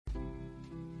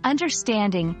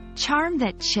Understanding, charm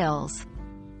that chills.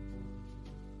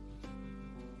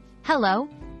 Hello,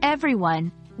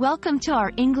 everyone. Welcome to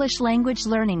our English language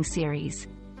learning series.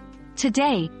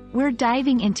 Today, we're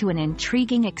diving into an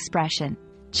intriguing expression,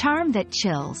 charm that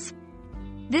chills.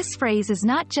 This phrase is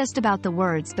not just about the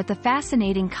words but the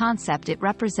fascinating concept it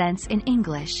represents in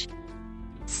English.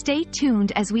 Stay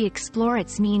tuned as we explore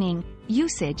its meaning,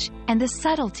 usage, and the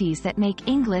subtleties that make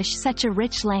English such a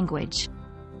rich language.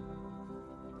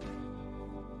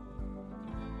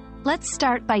 Let's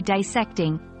start by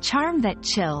dissecting charm that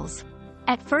chills.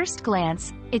 At first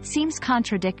glance, it seems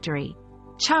contradictory.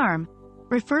 Charm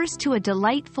refers to a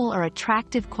delightful or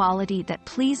attractive quality that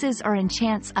pleases or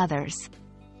enchants others.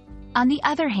 On the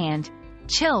other hand,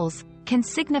 chills can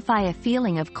signify a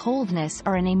feeling of coldness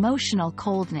or an emotional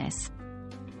coldness.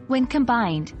 When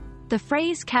combined, the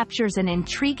phrase captures an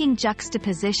intriguing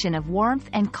juxtaposition of warmth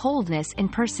and coldness in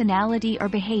personality or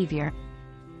behavior.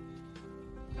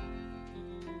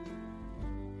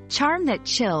 Charm that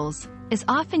chills is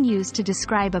often used to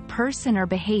describe a person or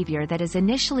behavior that is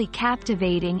initially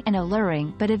captivating and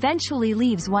alluring but eventually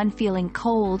leaves one feeling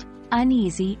cold,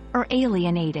 uneasy, or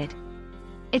alienated.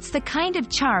 It's the kind of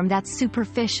charm that's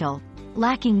superficial,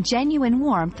 lacking genuine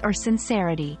warmth or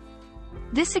sincerity.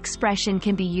 This expression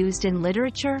can be used in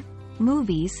literature,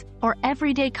 movies, or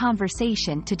everyday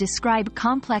conversation to describe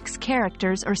complex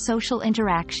characters or social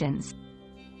interactions.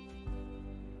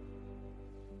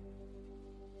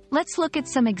 Let's look at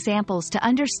some examples to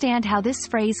understand how this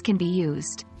phrase can be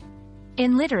used.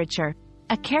 In literature,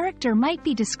 a character might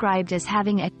be described as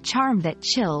having a charm that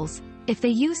chills if they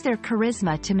use their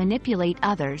charisma to manipulate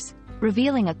others,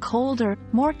 revealing a colder,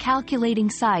 more calculating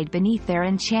side beneath their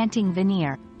enchanting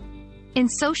veneer. In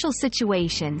social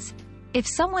situations, if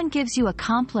someone gives you a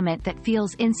compliment that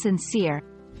feels insincere,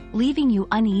 leaving you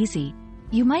uneasy,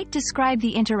 you might describe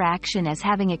the interaction as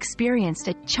having experienced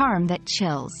a charm that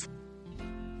chills.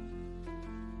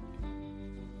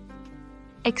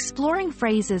 Exploring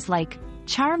phrases like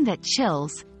charm that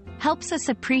chills helps us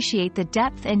appreciate the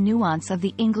depth and nuance of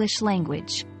the English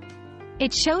language.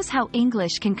 It shows how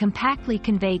English can compactly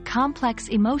convey complex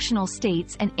emotional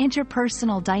states and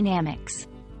interpersonal dynamics.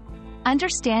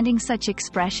 Understanding such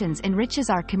expressions enriches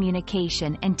our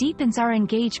communication and deepens our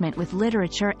engagement with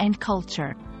literature and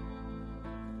culture.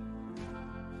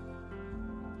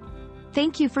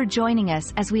 Thank you for joining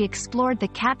us as we explored the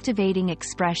captivating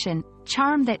expression,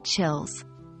 charm that chills.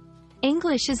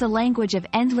 English is a language of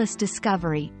endless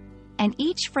discovery, and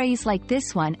each phrase like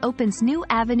this one opens new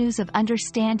avenues of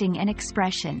understanding and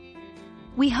expression.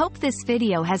 We hope this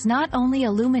video has not only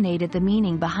illuminated the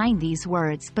meaning behind these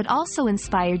words but also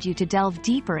inspired you to delve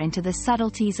deeper into the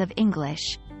subtleties of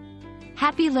English.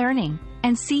 Happy learning,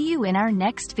 and see you in our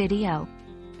next video.